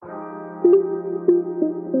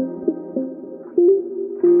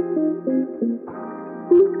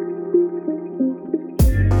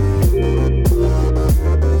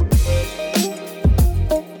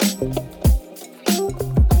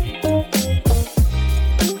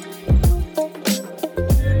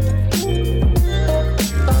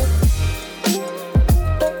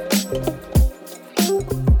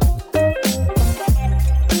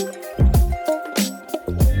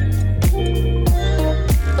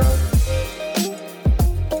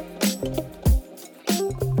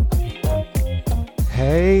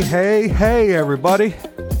Hey everybody,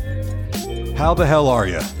 how the hell are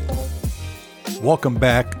you? Welcome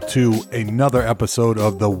back to another episode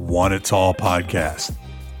of the One It's All podcast.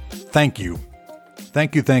 Thank you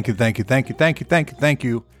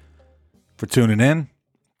for tuning in,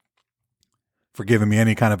 for giving me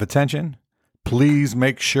any kind of attention. Please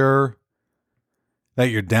make sure that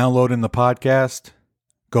you're downloading the podcast.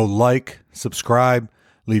 Go like, subscribe,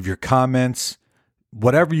 leave your comments,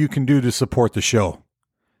 whatever you can do to support the show.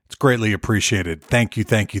 It's greatly appreciated. Thank you.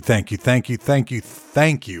 It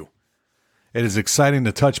is exciting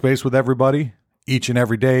to touch base with everybody each and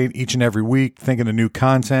every day, each and every week, thinking of new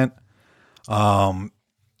content. The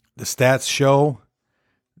stats show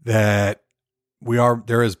that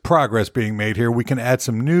there is progress being made here. We can add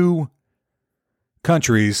some new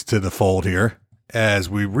countries to the fold here, as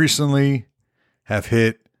we recently have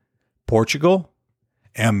hit Portugal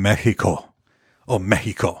and Mexico.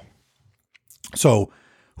 Mexico. So,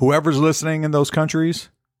 whoever's listening in those countries,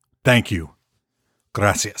 thank you.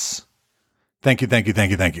 Gracias. Thank you.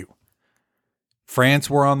 France,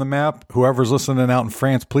 we're on the map. Whoever's listening out in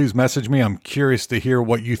France, please message me. I'm curious to hear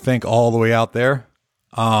what you think all the way out there.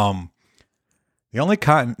 The only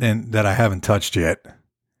continent that I haven't touched yet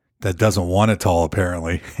that doesn't want it all,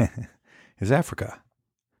 apparently, is Africa.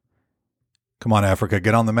 Come on, Africa,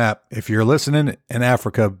 get on the map. If you're listening in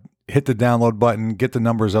Africa, hit the download button, get the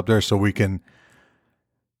numbers up there so we can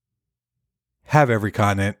have every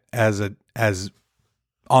continent as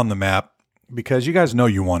on the map, because you guys know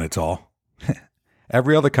you want it all.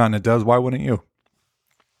 Every other continent does. Why wouldn't you?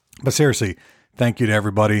 But seriously, thank you to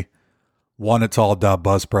everybody.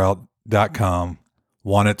 wanitall.buzzsprout.com,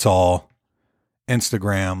 wanitall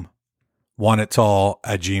Instagram,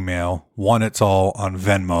 wanitall@gmail, wanitall on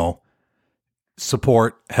Venmo.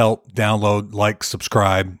 Support, help, download, like,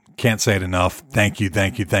 subscribe. Can't say it enough. Thank you.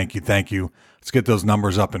 Let's get those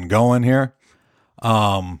numbers up and going here.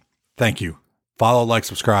 Thank you. Follow, like,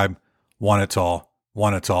 subscribe. Want it all.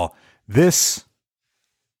 I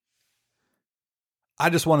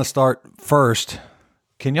just want to start first.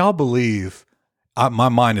 Can y'all believe, my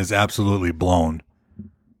mind is absolutely blown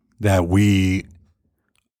that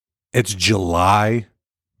it's July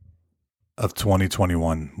of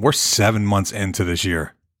 2021. We're 7 months into this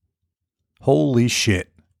year. Holy shit.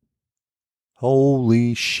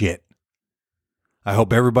 I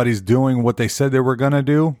hope everybody's doing what they said they were going to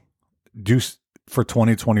do for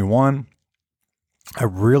 2021. I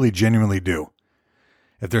really genuinely do.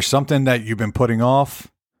 If there's something that you've been putting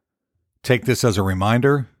off, take this as a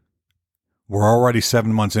reminder. We're already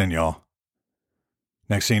 7 months in, y'all.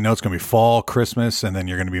 Next thing you know, it's going to be fall, Christmas, and then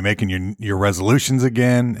you're going to be making your resolutions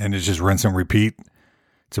again, and it's just rinse and repeat.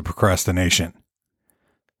 It's a procrastination.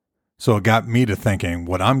 So it got me to thinking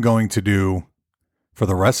what I'm going to do for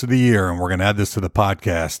the rest of the year, and we're going to add this to the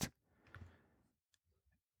podcast.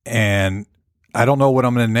 And I don't know what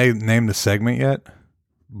I'm going to name the segment yet,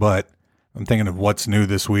 but I'm thinking of what's new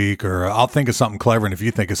this week, or I'll think of something clever, and if you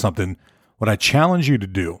think of something, what I challenge you to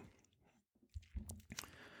do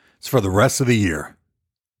is for the rest of the year,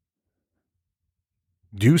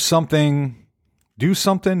 do something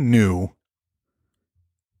new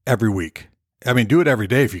every week. I mean, do it every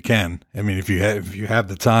day if you can. I mean, if you have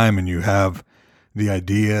the time and you have the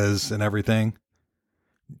ideas and everything,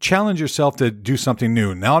 challenge yourself to do something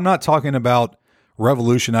new. Now, I'm not talking about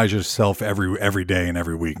revolutionize yourself every day and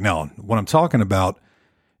every week. No, what I'm talking about,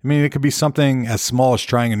 I mean, it could be something as small as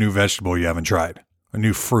trying a new vegetable you haven't tried, a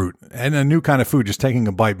new fruit, and a new kind of food, just taking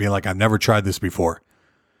a bite, being like, I've never tried this before.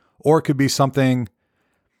 Or it could be something,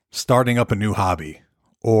 starting up a new hobby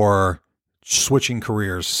or switching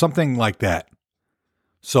careers, something like that.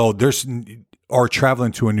 So or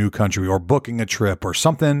traveling to a new country or booking a trip or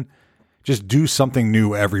something. Just do something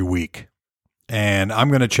new every week. And I'm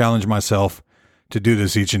going to challenge myself to do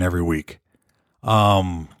this each and every week.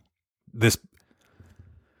 And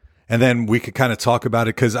then we could kind of talk about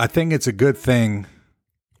it, because I think it's a good thing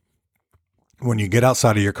when you get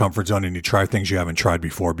outside of your comfort zone and you try things you haven't tried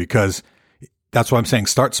before, because that's why I'm saying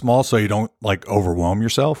start small so you don't like overwhelm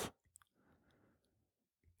yourself.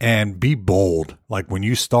 and be bold. Like when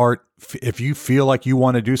you start, if you feel like you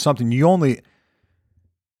want to do something, you only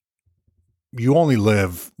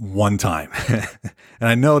live one time. And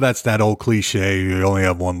I know that's that old cliche, you only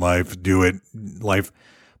have one life, do it, life.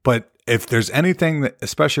 But if there's anything that,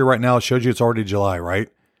 especially right now, it shows you it's already July, right?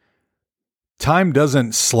 Time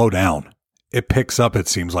doesn't slow down. It picks up, it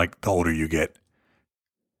seems like, the older you get.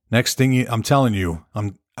 Next thing I'm telling you,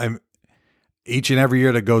 I'm each and every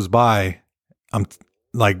year that goes by, I'm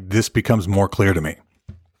like, this becomes more clear to me.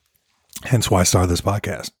 Hence why I started this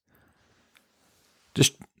podcast.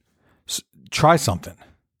 Just try something.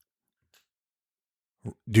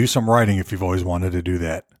 Do some writing if you've always wanted to do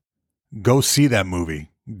that. Go see that movie.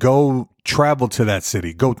 Go travel to that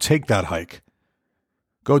city. Go take that hike.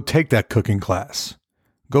 Go take that cooking class.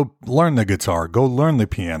 Go learn the guitar. Go learn the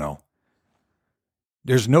piano.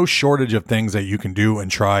 There's no shortage of things that you can do and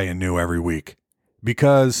try and do every week.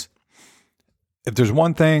 Because if there's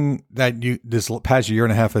one thing that this past year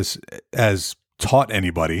and a half has taught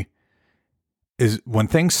anybody, is when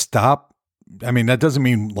things stop, I mean, that doesn't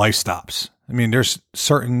mean life stops. I mean, there's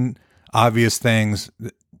certain obvious things.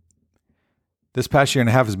 This past year and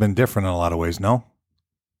a half has been different in a lot of ways, no?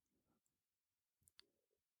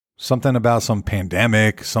 Something about some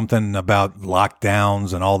pandemic, something about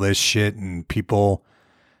lockdowns and all this shit, and people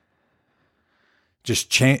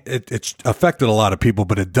just change. It's affected a lot of people,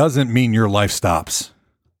 but it doesn't mean your life stops.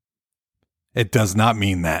 It does not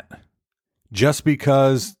mean that. Just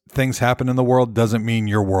because things happen in the world doesn't mean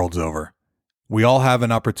your world's over. We all have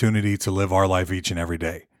an opportunity to live our life each and every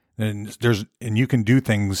day. And you can do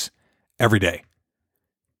things every day.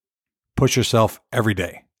 Push yourself every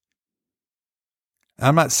day.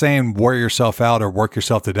 I'm not saying wear yourself out or work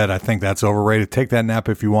yourself to death. I think that's overrated. Take that nap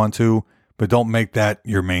if you want to, but don't make that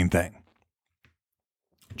your main thing.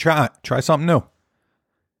 Try something new.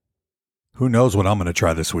 Who knows what I'm going to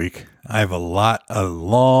try this week? I have a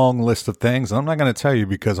long list of things. And I'm not going to tell you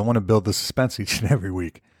because I want to build the suspense each and every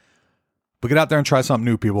week. But get out there and try something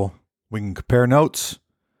new, people. We can compare notes.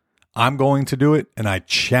 I'm going to do it, and I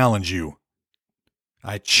challenge you.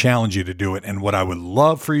 I challenge you to do it. And what I would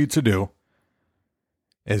love for you to do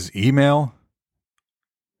is email,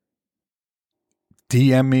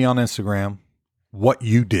 DM me on Instagram what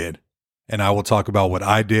you did, and I will talk about what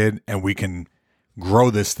I did, and we can grow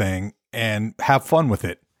this thing and have fun with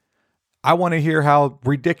it. I want to hear how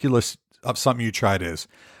ridiculous of something you tried is.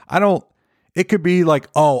 It could be like,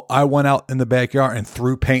 oh, I went out in the backyard and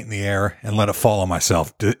threw paint in the air and let it fall on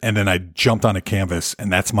myself. And then I jumped on a canvas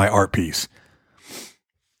and that's my art piece.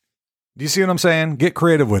 Do you see what I'm saying? Get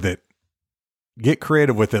creative with it. Get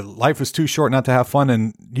creative with it. Life is too short not to have fun,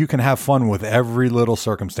 and you can have fun with every little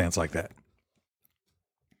circumstance like that.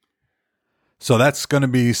 So that's going to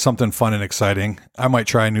be something fun and exciting. I might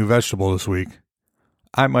try a new vegetable this week.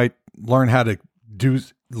 I might learn how to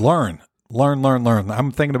learn.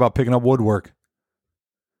 I'm thinking about picking up woodwork.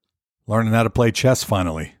 Learning how to play chess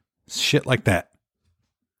finally. Shit like that.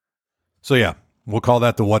 So yeah, we'll call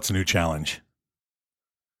that the What's New Challenge.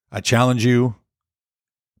 I challenge you,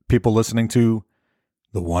 people listening to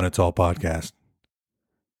the One It's All podcast,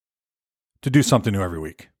 to do something new every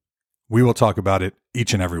week. We will talk about it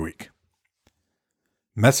each and every week.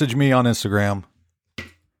 Message me on Instagram.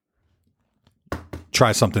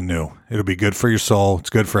 Try something new. It'll be good for your soul. It's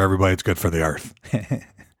good for everybody. It's good for the earth.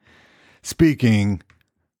 Speaking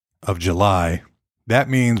of July, that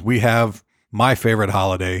means we have my favorite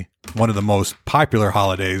holiday, one of the most popular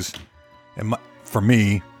holidays for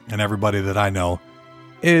me and everybody that I know,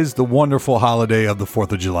 is the wonderful holiday of the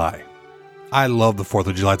 4th of July. I love the 4th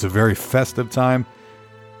of July. It's a very festive time.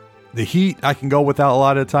 The heat I can go without a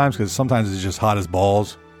lot of times because sometimes it's just hot as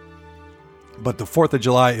balls. But the 4th of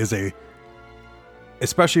July is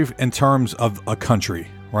especially in terms of a country,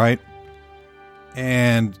 right?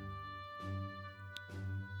 And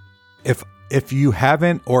if you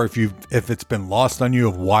haven't, or if it's been lost on you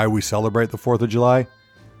of why we celebrate the 4th of July,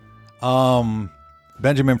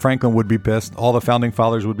 Benjamin Franklin would be pissed. All the founding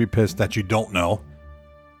fathers would be pissed that you don't know.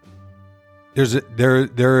 There's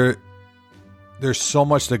so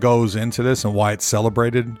much that goes into this and why it's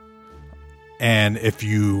celebrated. And if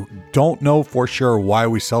you don't know for sure why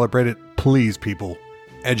we celebrate it, please, people,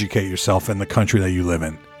 educate yourself in the country that you live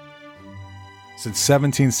in. Since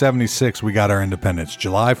 1776, we got our independence.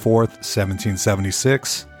 July 4th,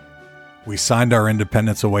 1776. We signed our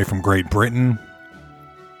independence away from Great Britain.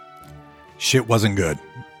 Shit wasn't good.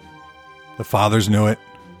 The fathers knew it.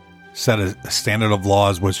 Set a standard of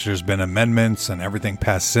laws, which there's been amendments and everything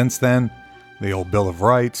passed since then. The old Bill of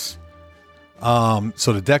Rights.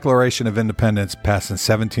 So the Declaration of Independence passed in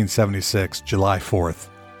 1776, July 4th.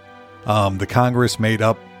 The Congress made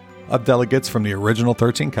up of delegates from the original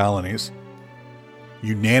 13 colonies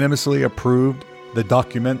unanimously approved the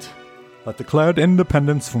document that declared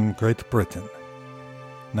independence from Great Britain.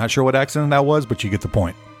 Not sure what accident that was, but you get the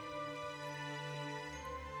point.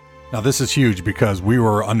 Now, this is huge because we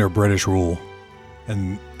were under British rule,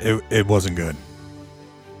 and it wasn't good.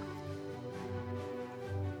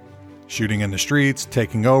 Shooting in the streets,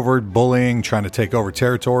 taking over, bullying, trying to take over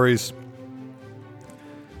territories.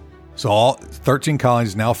 So all 13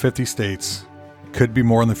 colonies, now 50 states. Could be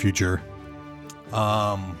more in the future.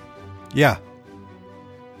 Yeah.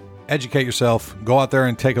 Educate yourself. Go out there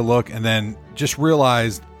and take a look, and then just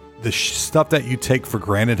realize the stuff that you take for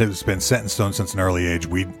granted has been set in stone since an early age.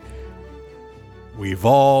 We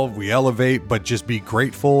evolve, we elevate, but just be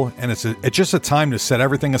grateful. And it's just a time to set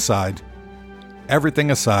everything aside.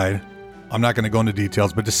 Everything aside. I'm not going to go into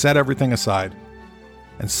details, but to set everything aside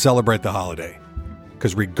and celebrate the holiday.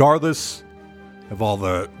 Because regardless of all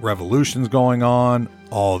the revolutions going on,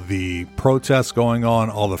 all the protests going on,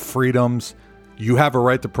 all the freedoms, you have a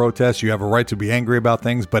right to protest. You have a right to be angry about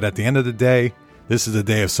things. But at the end of the day, this is a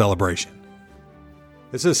day of celebration.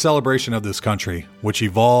 This is a celebration of this country, which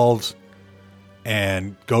evolves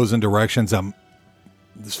and goes in directions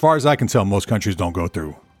as far as I can tell, most countries don't go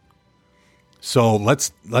through. So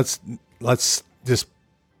let's just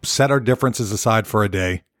set our differences aside for a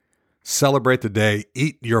day. Celebrate the day.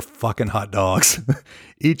 Eat your fucking hot dogs.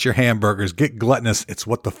 Eat your hamburgers. Get gluttonous. It's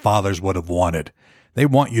what the fathers would have wanted. They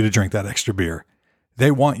want you to drink that extra beer. They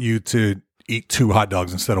want you to eat 2 hot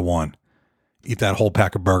dogs instead of 1. Eat that whole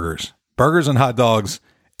pack of burgers. Burgers and hot dogs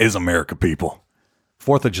is America, people.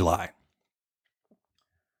 4th of July.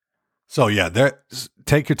 So yeah,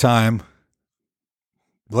 take your time.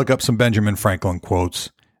 Look up some Benjamin Franklin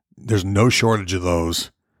quotes. There's no shortage of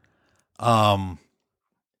those. Happy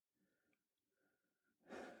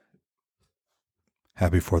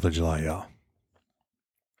 4th of July, y'all.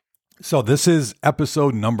 So this is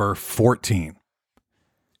episode number 14.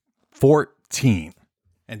 14.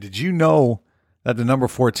 And did you know that the number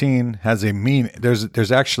 14 has a meaning?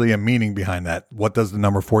 There's actually a meaning behind that. What does the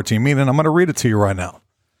number 14 mean? And I'm going to read it to you right now.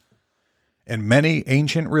 In many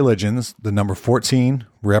ancient religions, the number 14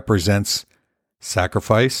 represents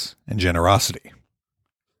sacrifice and generosity.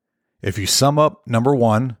 If you sum up number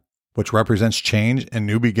 1, which represents change and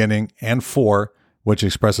new beginning, and 4, which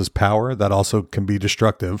expresses power that also can be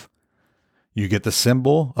destructive, you get the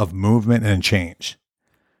symbol of movement and change.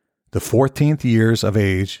 The 14th years of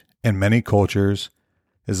age in many cultures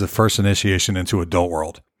is the first initiation into adult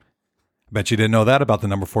world. Bet you didn't know that about the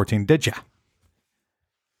number 14, did ya?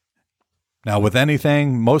 Now, with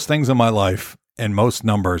anything, most things in my life, and most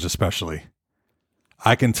numbers especially,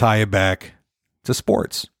 I can tie it back to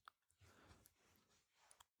sports.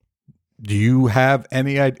 Do you have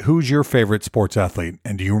any idea who's your favorite sports athlete?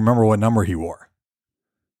 And do you remember what number he wore?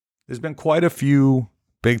 There's been quite a few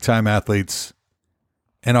big-time athletes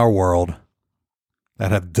in our world that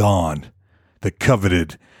have donned the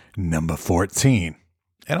coveted number 14.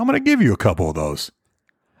 And I'm going to give you a couple of those.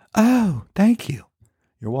 Oh, thank you.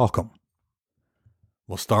 You're welcome.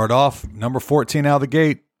 We'll start off number 14 out of the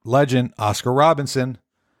gate. Legend, Oscar Robertson.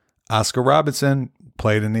 Oscar Robertson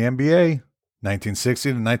played in the NBA, 1960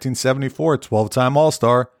 to 1974, 12-time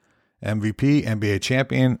All-Star, MVP, NBA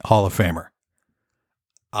champion, Hall of Famer.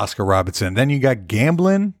 Oscar Robertson. Then you got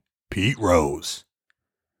gambling, Pete Rose.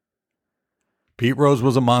 Pete Rose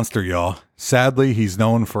was a monster, y'all. Sadly, he's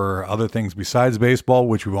known for other things besides baseball,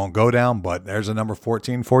 which we won't go down, but there's a number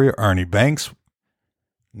 14 for you. Ernie Banks.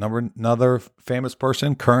 Another famous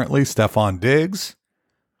person currently, Stephon Diggs.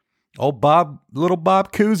 Oh, little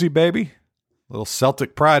Bob Cousy, baby. Little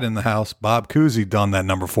Celtic pride in the house. Bob Cousy done that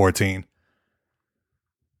number 14.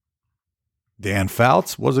 Dan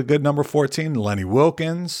Fouts was a good number 14. Lenny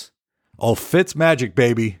Wilkens. Oh, Fitzmagic,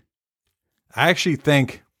 baby. I actually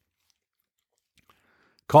think,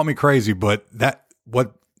 call me crazy, but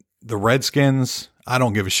what the Redskins, I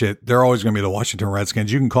don't give a shit. They're always going to be the Washington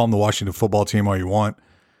Redskins. You can call them the Washington football team all you want.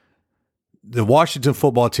 The Washington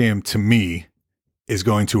football team, to me, is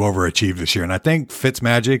going to overachieve this year. And I think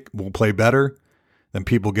Fitzmagic will play better than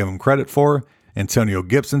people give him credit for. Antonio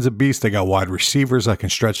Gibson's a beast. They got wide receivers that can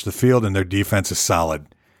stretch the field, and their defense is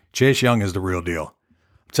solid. Chase Young is the real deal.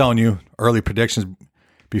 I'm telling you, early predictions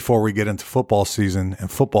before we get into football season and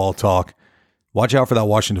football talk, watch out for that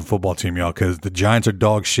Washington football team, y'all, because the Giants are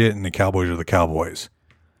dog shit and the Cowboys are the Cowboys.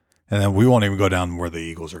 And then we won't even go down where the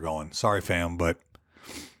Eagles are going. Sorry, fam, but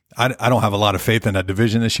I don't have a lot of faith in that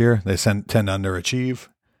division this year. They tend to underachieve.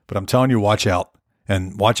 But I'm telling you, watch out.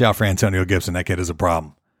 And watch out for Antonio Gibson. That kid is a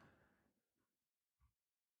problem.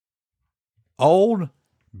 Old,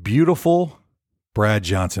 beautiful Brad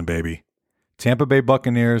Johnson, baby. Tampa Bay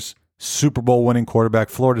Buccaneers, Super Bowl winning quarterback,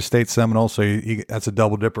 Florida State Seminole. So that's a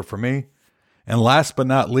double dipper for me. And last but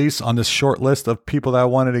not least on this short list of people that I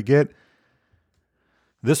wanted to get,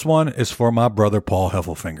 this one is for my brother Paul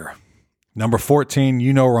Heffelfinger. Number 14,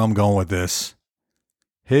 you know where I'm going with this.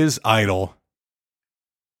 His idol,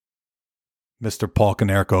 Mr. Paul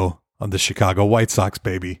Konerko of the Chicago White Sox,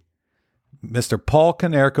 baby. Mr. Paul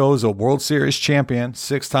Konerko is a World Series champion,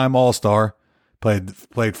 6-time All-Star,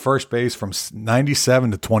 played first base from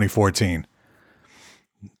 97 to 2014.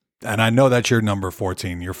 And I know that's your number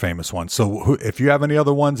 14, your famous one. So if you have any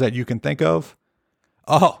other ones that you can think of,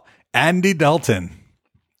 Andy Dalton,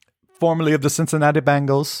 formerly of the Cincinnati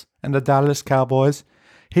Bengals and the Dallas Cowboys.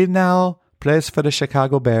 He now plays for the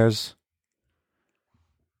Chicago Bears.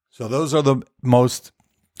 So those are the most...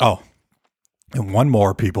 Oh, and one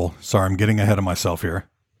more, people. Sorry, I'm getting ahead of myself here.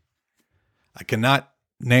 I cannot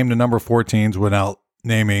name the number 14s without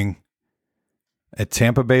naming a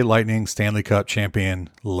Tampa Bay Lightning Stanley Cup champion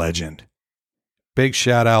legend. Big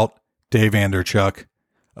shout out, Dave Anderchuk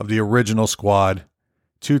of the original squad,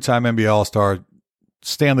 2-time NBA All-Star,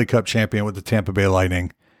 Stanley Cup champion with the Tampa Bay Lightning.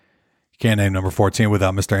 You can't name number 14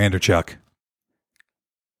 without Mr. Anderchuk.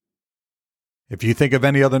 If you think of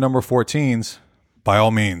any other number 14s, by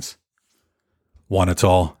all means, want it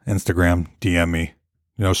all, Instagram, DM me.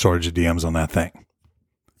 No shortage of DMs on that thing.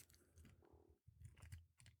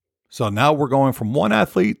 So now we're going from one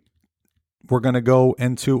athlete, we're going to go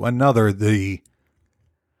into another. If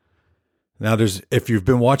you've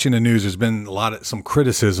been watching the news, there's been some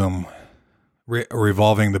criticism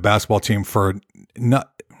revolving the basketball team for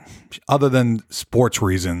other than sports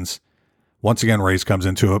reasons. Once again, race comes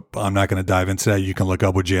into it. I'm not going to dive into that. You can look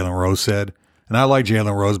up what Jalen Rose said. And I like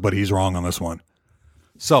Jalen Rose, but he's wrong on this one.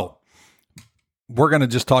 So we're going to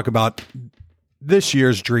just talk about this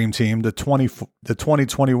year's dream team, the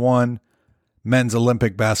 2021 men's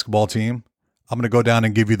Olympic basketball team. I'm going to go down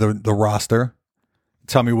and give you the roster.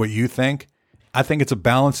 Tell me what you think. I think it's a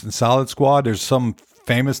balanced and solid squad. There's some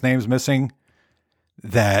famous names missing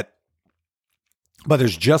but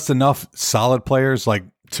there's just enough solid players. Like,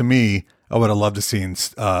 to me, I would have loved to seen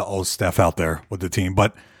old Steph out there with the team.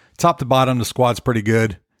 But top to bottom, the squad's pretty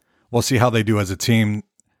good. We'll see how they do as a team.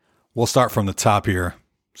 We'll start from the top here.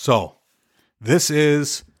 So this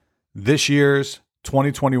is this year's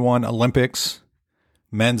 2021 Olympics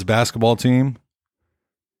men's basketball team.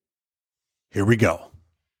 Here we go.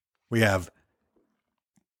 We have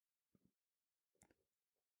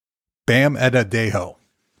Bam Adebayo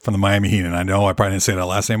from the Miami Heat. And I know I probably didn't say that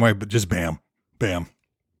last name right, but just Bam. Bam.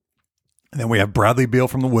 And then we have Bradley Beal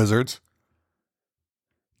from the Wizards.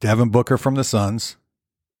 Devin Booker from the Suns.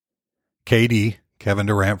 KD, Kevin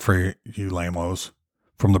Durant for you lamos,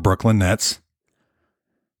 from the Brooklyn Nets.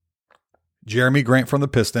 Jeremy Grant from the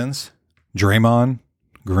Pistons. Draymond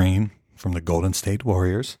Green from the Golden State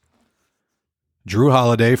Warriors. Drew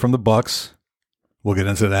Holiday from the Bucks. We'll get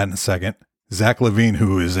into that in a second. Zach LaVine,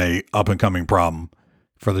 who is a up-and-coming problem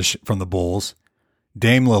from the Bulls.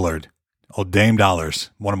 Dame Lillard. Oh, Dame Dollars,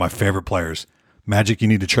 one of my favorite players. Magic, you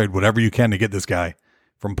need to trade whatever you can to get this guy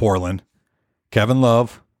from Portland. Kevin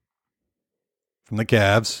Love from the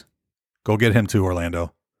Cavs. Go get him to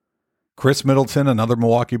Orlando. Chris Middleton, another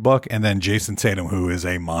Milwaukee Buck, and then Jason Tatum, who is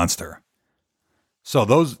a monster. So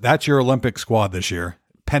that's your Olympic squad this year,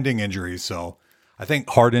 pending injuries. So I think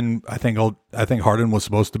Harden was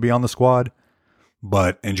supposed to be on the squad,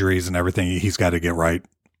 but injuries and everything, he's got to get right.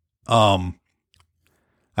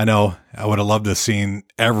 I know I would have loved to have seen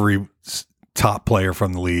every top player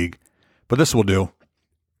from the league, but this will do.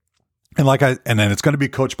 And then it's going to be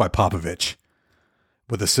coached by Popovich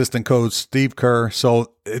with assistant coach Steve Kerr.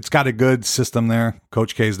 So it's got a good system there.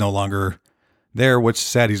 Coach K is no longer there, which is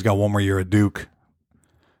sad. He's got one more year at Duke.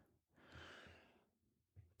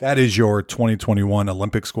 That is your 2021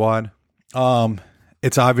 Olympic squad.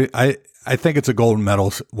 It's obvious. I think it's a gold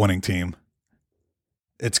medal winning team.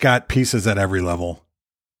 It's got pieces at every level.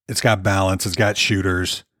 It's got balance. It's got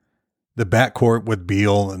shooters. The backcourt with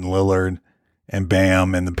Beal and Lillard and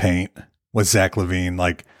Bam in the paint with Zach LaVine.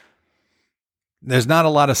 Like, there's not a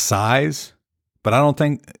lot of size, but I don't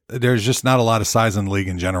think there's just not a lot of size in the league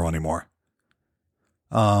in general anymore.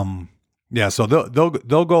 Yeah, so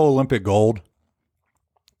they'll go Olympic gold.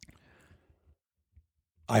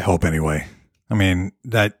 I hope anyway. I mean,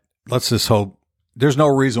 let's just hope. There's no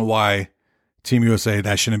reason why Team USA,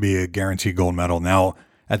 that shouldn't be a guaranteed gold medal. Now,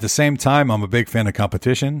 at the same time, I'm a big fan of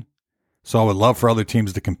competition, so I would love for other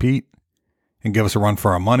teams to compete and give us a run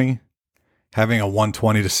for our money. Having a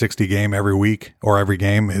 120 to 60 game every week or every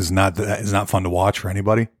game is not fun to watch for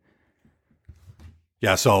anybody.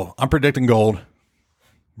 Yeah, so I'm predicting gold.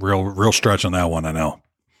 Real stretch on that one, I know.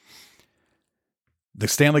 The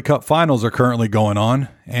Stanley Cup Finals are currently going on,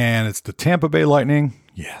 and it's the Tampa Bay Lightning,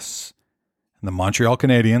 yes, and the Montreal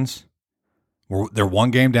Canadiens. They're one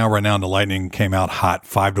game down right now, and the Lightning came out hot,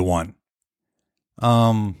 5-1.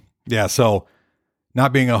 Yeah, so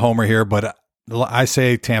not being a homer here, but I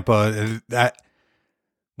say Tampa. That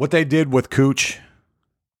what they did with Cooch,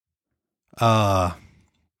 the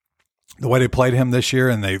way they played him this year,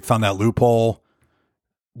 and they found that loophole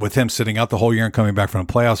with him sitting out the whole year and coming back from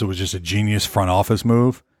the playoffs, it was just a genius front office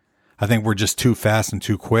move. I think we're just too fast and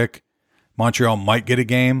too quick. Montreal might get a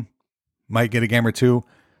game or two.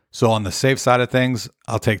 So on the safe side of things,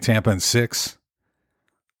 I'll take Tampa in 6.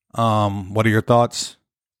 What are your thoughts?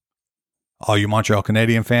 All you Montreal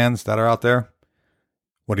Canadian fans that are out there,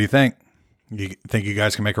 what do you think? You think you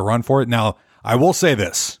guys can make a run for it? Now, I will say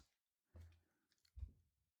this.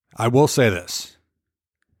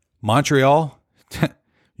 Montreal,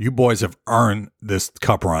 you boys have earned this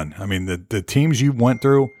cup run. I mean, the teams you went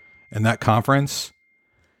through in that conference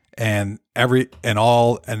and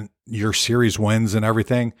your series wins and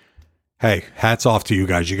everything. Hey, hats off to you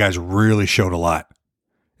guys. You guys really showed a lot.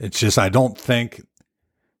 It's just, I don't think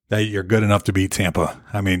that you're good enough to beat Tampa.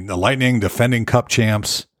 I mean, the Lightning, defending cup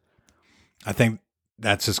champs, I think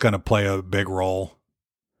that's just going to play a big role.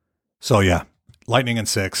 So yeah, Lightning in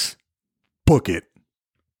 6. Book it.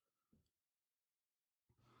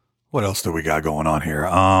 What else do we got going on here?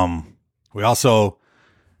 We also,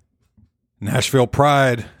 Nashville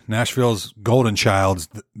Pride, Nashville's golden child's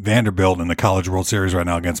Vanderbilt in the College World Series right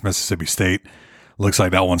now against Mississippi State. Looks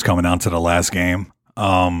like that one's coming down to the last game.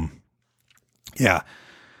 Yeah.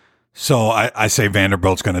 So I say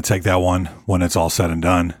Vanderbilt's going to take that one when it's all said and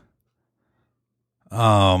done.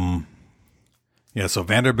 Yeah, so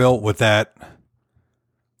Vanderbilt with that.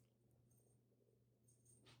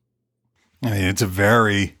 I mean, it's a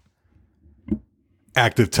very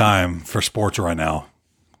active time for sports right now.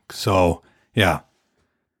 So, yeah.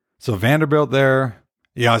 So Vanderbilt there.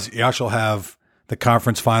 You also have the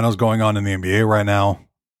conference finals going on in the NBA right now.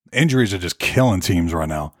 Injuries are just killing teams right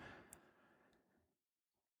now.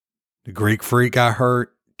 The Greek Freak got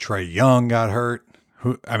hurt. Trae Young got hurt.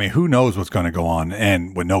 Who knows what's going to go on?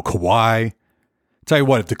 And with no Kawhi, tell you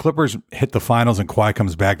what, if the Clippers hit the finals and Kawhi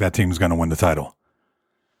comes back, that team's going to win the title.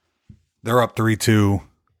 They're up 3-2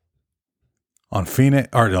 on Phoenix.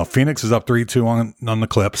 Or no, Phoenix is up 3-2 on the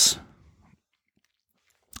Clips.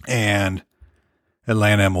 And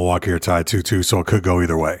Atlanta and Milwaukee are tied 2-2, so it could go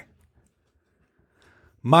either way.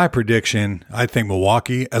 My prediction, I think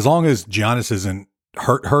Milwaukee, as long as Giannis isn't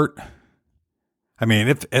hurt. I mean,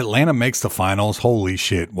 if Atlanta makes the finals, holy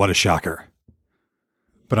shit, what a shocker.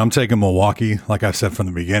 But I'm taking Milwaukee, like I said from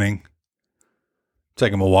the beginning. I'm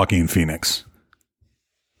taking Milwaukee and Phoenix.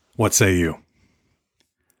 What say you?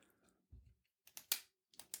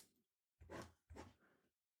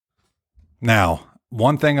 Now,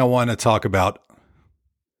 one thing I want to talk about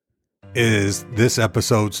is this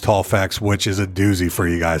episode's Tall Facts, which is a doozy for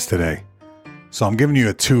you guys today. So I'm giving you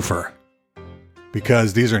a twofer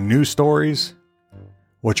because these are news stories,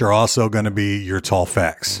 which are also going to be your Tall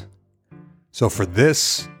Facts. So for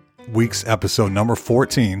this week's episode number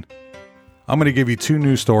 14, I'm going to give you 2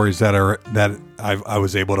 news stories that I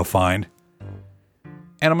was able to find.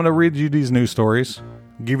 And I'm going to read you these news stories,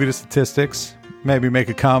 give you the statistics, maybe make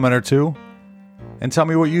a comment or two, and tell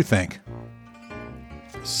me what you think.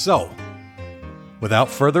 So, without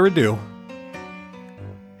further ado,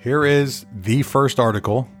 here is the first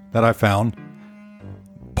article that I found,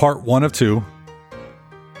 part 1 of 2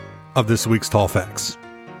 of this week's Tall Facts.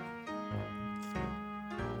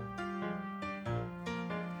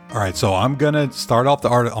 All right, so I'm going to start off the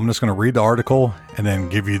article. I'm just going to read the article and then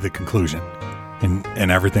give you the conclusion,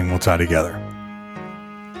 and everything will tie together.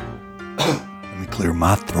 Let me clear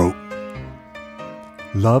my throat.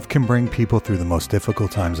 Love can bring people through the most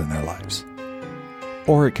difficult times in their lives,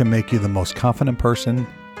 or it can make you the most confident person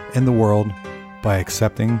in the world by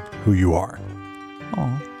accepting who you are.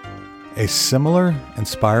 Aww. A similar,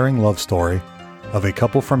 inspiring love story of a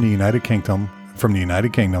couple from the United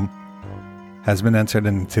Kingdom has been entered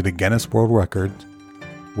into the Guinness World Record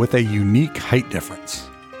with a unique height difference.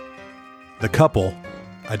 The couple,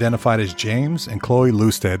 identified as James and Chloe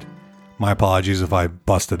Lusted, my apologies if I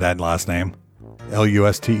busted that last name,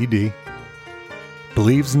 Lusted,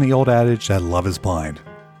 believes in the old adage that love is blind,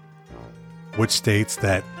 which states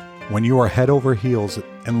that when you are head over heels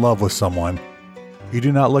in love with someone, you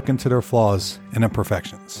do not look into their flaws and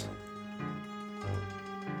imperfections.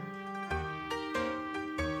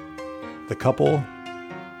 The couple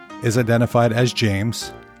is identified as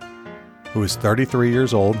James, who is 33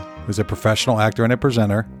 years old who's a professional actor and a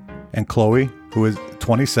presenter, and Chloe, who is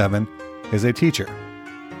 27, is a teacher.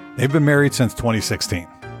 They've been married since 2016.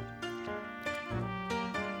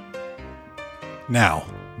 Now,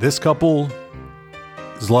 this couple's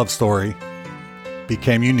love story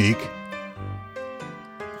became unique,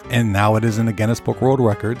 and now it is in the Guinness Book World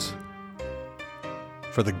Records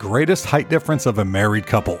for the greatest height difference of a married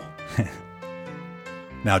couple.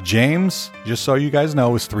 Now, James, just so you guys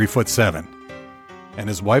know, is 3'7", and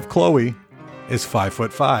his wife Chloe is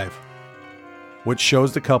 5'5", which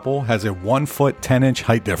shows the couple has a 1 foot 10-inch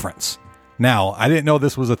height difference. Now, I didn't know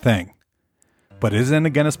this was a thing, but it is in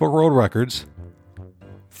the Guinness Book World Records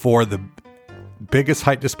for the biggest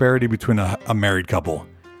height disparity between a married couple.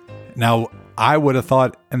 Now, I would have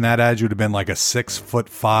thought in that ad would have been like a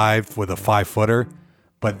 6'5" with a 5-footer.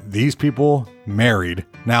 But these people married.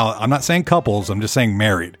 Now, I'm not saying couples. I'm just saying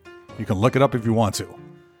married. You can look it up if you want to.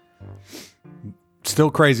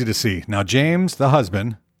 Still crazy to see. Now, James, the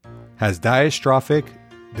husband, has dystrophic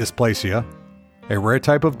dysplasia, a rare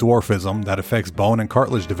type of dwarfism that affects bone and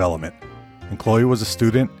cartilage development. And Chloe was a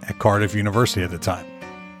student at Cardiff University at the time.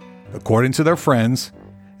 According to their friends,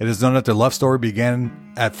 it is known that their love story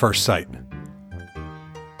began at first sight.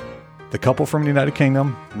 The couple from the United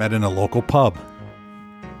Kingdom met in a local pub.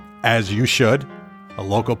 As you should. A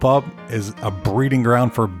local pub is a breeding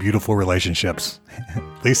ground for beautiful relationships.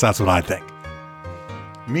 At least that's what I think.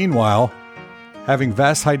 Meanwhile, having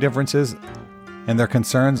vast height differences and their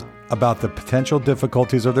concerns about the potential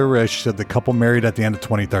difficulties of their relationship, the couple married at the end of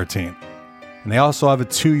 2013. And they also have a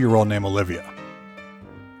 2-year-old named Olivia.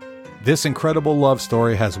 This incredible love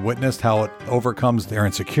story has witnessed how it overcomes their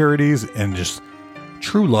insecurities and just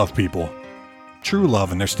true love people. True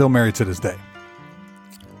love, and they're still married to this day.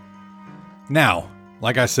 Now,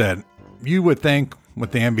 like I said, you would think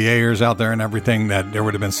with the NBAers out there and everything that there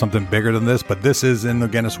would have been something bigger than this, but this is in the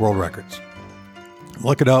Guinness World Records.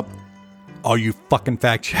 Look it up. All you fucking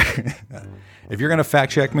fact check. If you're going to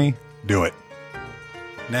fact check me, do it.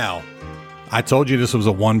 Now, I told you this was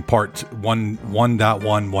a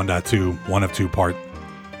 1.1, 1 of 2 part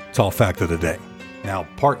tall fact of the day. Now,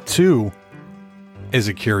 part 2 is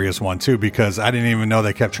a curious one too, because I didn't even know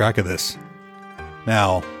they kept track of this.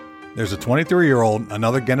 Now, there's a 23-year-old,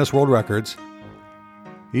 another Guinness World Records.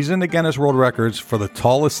 He's in the Guinness World Records for the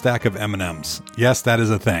tallest stack of M&Ms. Yes, that is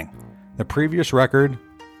a thing. The previous record,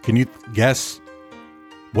 can you guess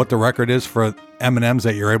what the record is for M&Ms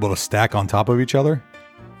that you're able to stack on top of each other?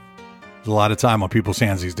 There's a lot of time on people's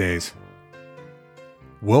hands these days.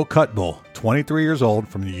 Will Cutbull, 23 years old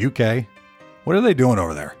from the UK. What are they doing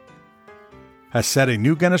over there? Has set a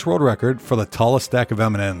new Guinness World Record for the tallest stack of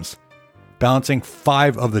M&Ms. Balancing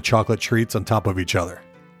 5 of the chocolate treats on top of each other.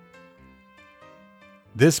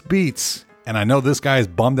 This beats, and I know this guy is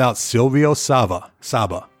bummed out, Silvio Saba.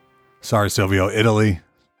 Sorry, Silvio, Italy.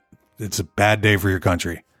 It's a bad day for your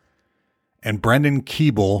country. And Brendan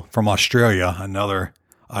Keeble from Australia, another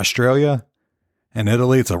Australia and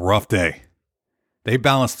Italy, it's a rough day. They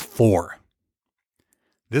balanced 4.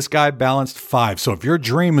 This guy balanced 5. So if your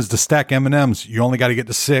dream is to stack M&Ms, you only got to get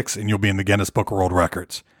to 6 and you'll be in the Guinness Book of World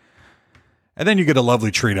Records. And then you get a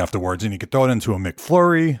lovely treat afterwards, and you can throw it into a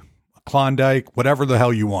McFlurry, a Klondike, whatever the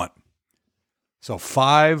hell you want. So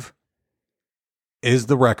 5 is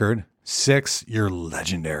the record. 6, you're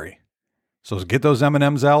legendary. So get those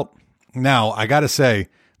M&Ms out. Now, I got to say,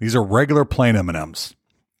 these are regular plain M&Ms.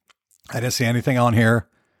 I didn't see anything on here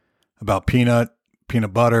about peanut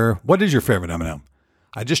butter. What is your favorite M&M?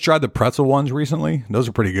 I just tried the pretzel ones recently. Those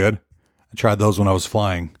are pretty good. I tried those when I was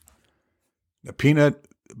flying. The peanut...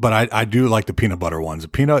 But I do like the peanut butter ones.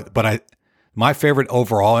 My favorite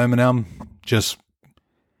overall M&M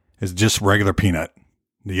is just regular peanut,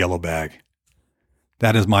 the yellow bag.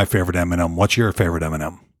 That is my favorite M&M. What's your favorite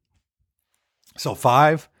M&M? So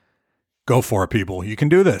 5, go for it, people. You can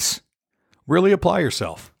do this. Really apply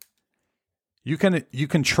yourself. You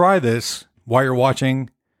can try this while you're watching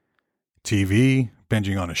TV,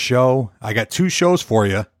 binging on a show. I got 2 shows for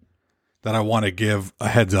you that I want to give a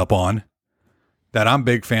heads up on, that I'm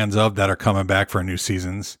big fans of, that are coming back for new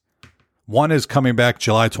seasons. One is coming back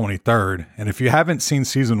July 23rd. And if you haven't seen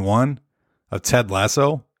season 1 of Ted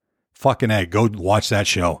Lasso, fucking A, go watch that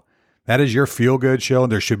show. That is your feel-good show.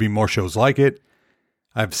 There should be more shows like it.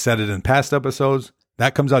 I've said it in past episodes.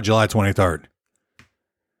 That comes out July 23rd.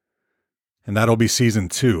 And that'll be season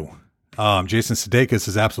 2. Jason Sudeikis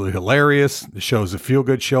is absolutely hilarious. The show is a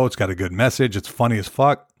feel-good show. It's got a good message. It's funny as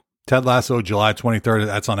fuck. Ted Lasso, July 23rd.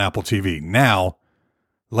 That's on Apple TV. Now,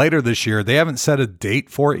 later this year, they haven't set a date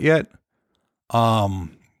for it yet.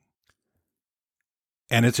 And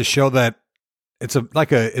it's a show that it's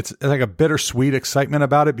like a bittersweet excitement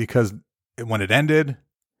about it because when it ended,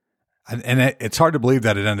 and it's hard to believe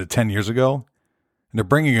that it ended 10 years ago, and they're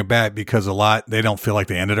bringing it back because they don't feel like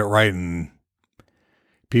they ended it right, and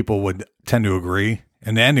people would tend to agree.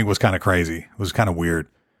 And the ending was kind of crazy. It was kind of weird.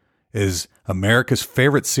 Is America's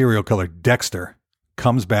favorite serial killer, Dexter,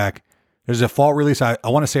 comes back. There's a fall release, I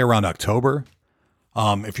want to say around October.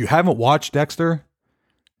 If you haven't watched Dexter,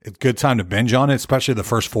 it's a good time to binge on it, especially the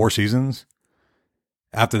first 4 seasons.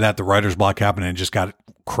 After that, the writer's block happened and it just got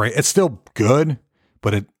crazy. It's still good,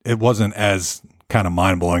 but it wasn't as kind of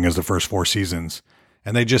mind-blowing as the first 4 seasons.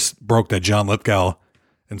 And they just broke that John Lithgow,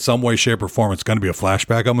 in some way, shape, or form, it's going to be a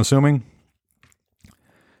flashback, I'm assuming,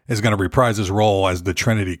 is going to reprise his role as the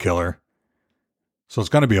Trinity Killer. So it's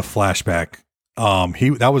going to be a flashback.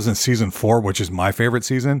 That was in season 4, which is my favorite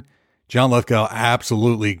season. John Lithgow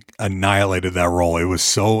absolutely annihilated that role. It was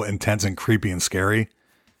so intense and creepy and scary.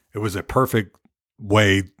 It was a perfect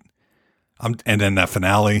way. And then that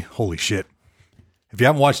finale, holy shit. If you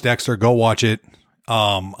haven't watched Dexter, go watch it.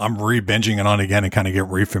 I'm re-binging it on again and kind of get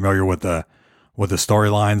re-familiar with the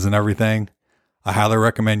storylines and everything. I highly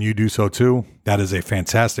recommend you do so too. That is a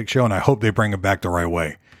fantastic show, and I hope they bring it back the right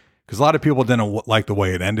way. Because a lot of people didn't like the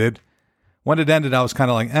way it ended. When it ended, I was kind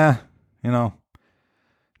of like,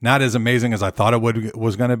 not as amazing as I thought it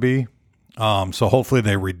was going to be. So hopefully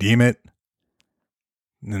they redeem it.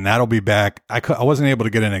 And that'll be back. I wasn't able to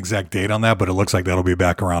get an exact date on that, but it looks like that'll be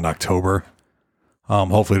back around October.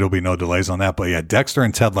 Hopefully there'll be no delays on that. But yeah, Dexter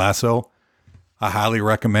and Ted Lasso, I highly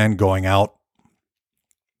recommend going out.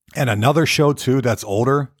 And another show too that's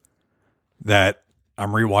older that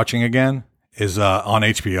I'm rewatching again is on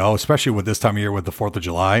HBO, especially with this time of year with the 4th of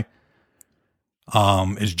July,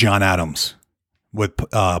 is John Adams with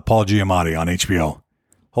Paul Giamatti on HBO.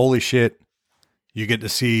 Holy shit. You get to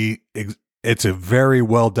see, it's a very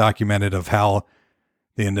well documented of how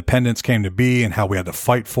the independence came to be and how we had to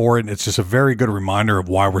fight for it. It's just a very good reminder of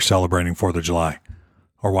why we're celebrating 4th of July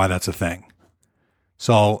or why that's a thing.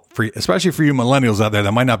 So especially for you millennials out there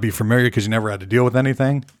that might not be familiar because you never had to deal with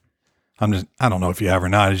anything. I don't know if you have or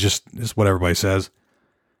not. It's just what everybody says.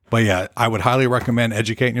 But yeah, I would highly recommend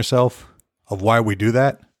educating yourself of why we do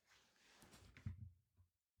that.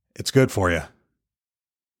 It's good for you.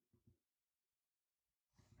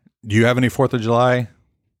 Do you have any 4th of July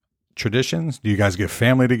traditions? Do you guys get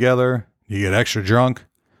family together? Do you get extra drunk?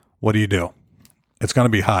 What do you do? It's going to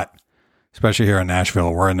be hot, especially here in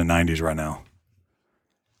Nashville. We're in the 90s right now.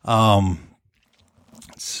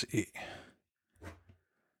 Let's see.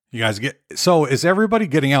 You guys is everybody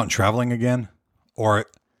getting out and traveling again? Or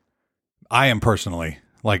I am personally,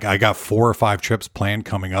 like I got 4 or 5 trips planned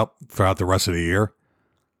coming up throughout the rest of the year.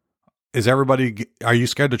 Are you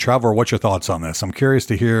scared to travel or what's your thoughts on this? I'm curious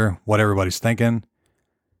to hear what everybody's thinking.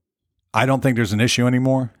 I don't think there's an issue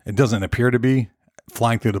anymore. It doesn't appear to be.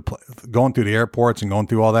 Going through the airports and going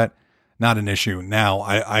through all that, not an issue. Now,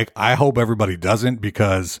 I hope everybody doesn't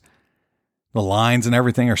because the lines and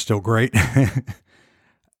everything are still great.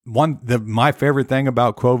 My favorite thing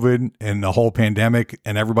about COVID and the whole pandemic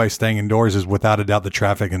and everybody staying indoors is without a doubt the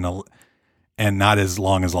traffic and not as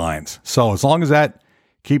long as lines. So as long as that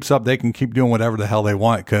keeps up, they can keep doing whatever the hell they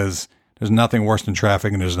want because there's nothing worse than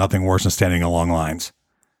traffic and there's nothing worse than standing in long lines.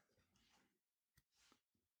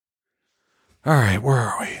 All right, where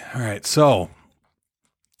are we? All right, so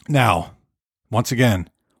now, once again,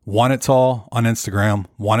 Want It Tall on Instagram,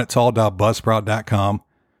 wantitall.buzzsprout.com.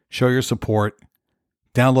 Show your support.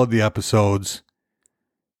 Download the episodes.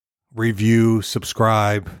 Review,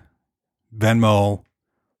 subscribe, Venmo.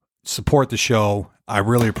 Support the show. I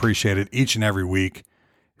really appreciate it each and every week.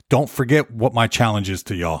 Don't forget what my challenge is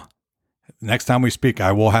to y'all. Next time we speak,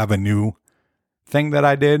 I will have a new thing that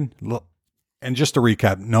I did. And just to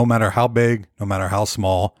recap, no matter how big, no matter how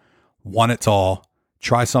small, want it tall,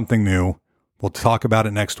 try something new. We'll talk about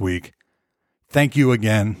it next week. Thank you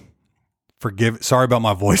again. Sorry about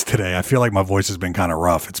my voice today. I feel like my voice has been kind of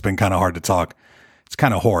rough. It's been kind of hard to talk. It's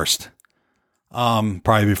kind of hoarse.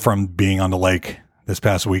 Probably from being on the lake this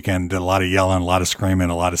past weekend. Did a lot of yelling, a lot of screaming,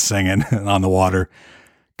 a lot of singing on the water.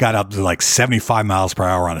 Got up to like 75 miles per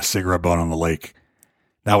hour on a cigarette boat on the lake.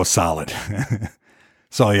 That was solid.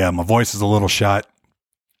 So yeah, my voice is a little shot.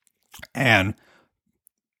 And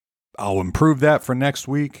I'll improve that for next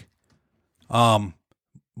week. Want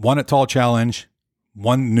It Tall challenge.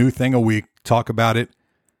 One new thing a week. Talk about it.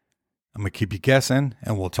 I'm going to keep you guessing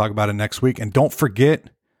and we'll talk about it next week. And don't forget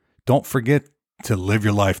to live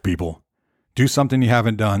your life, people. Do something you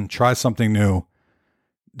haven't done. Try something new.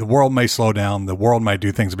 The world may slow down. The world might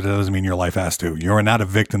do things, but it doesn't mean your life has to. You're not a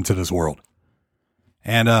victim to this world.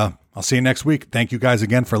 And I'll see you next week. Thank you guys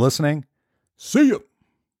again for listening. See ya.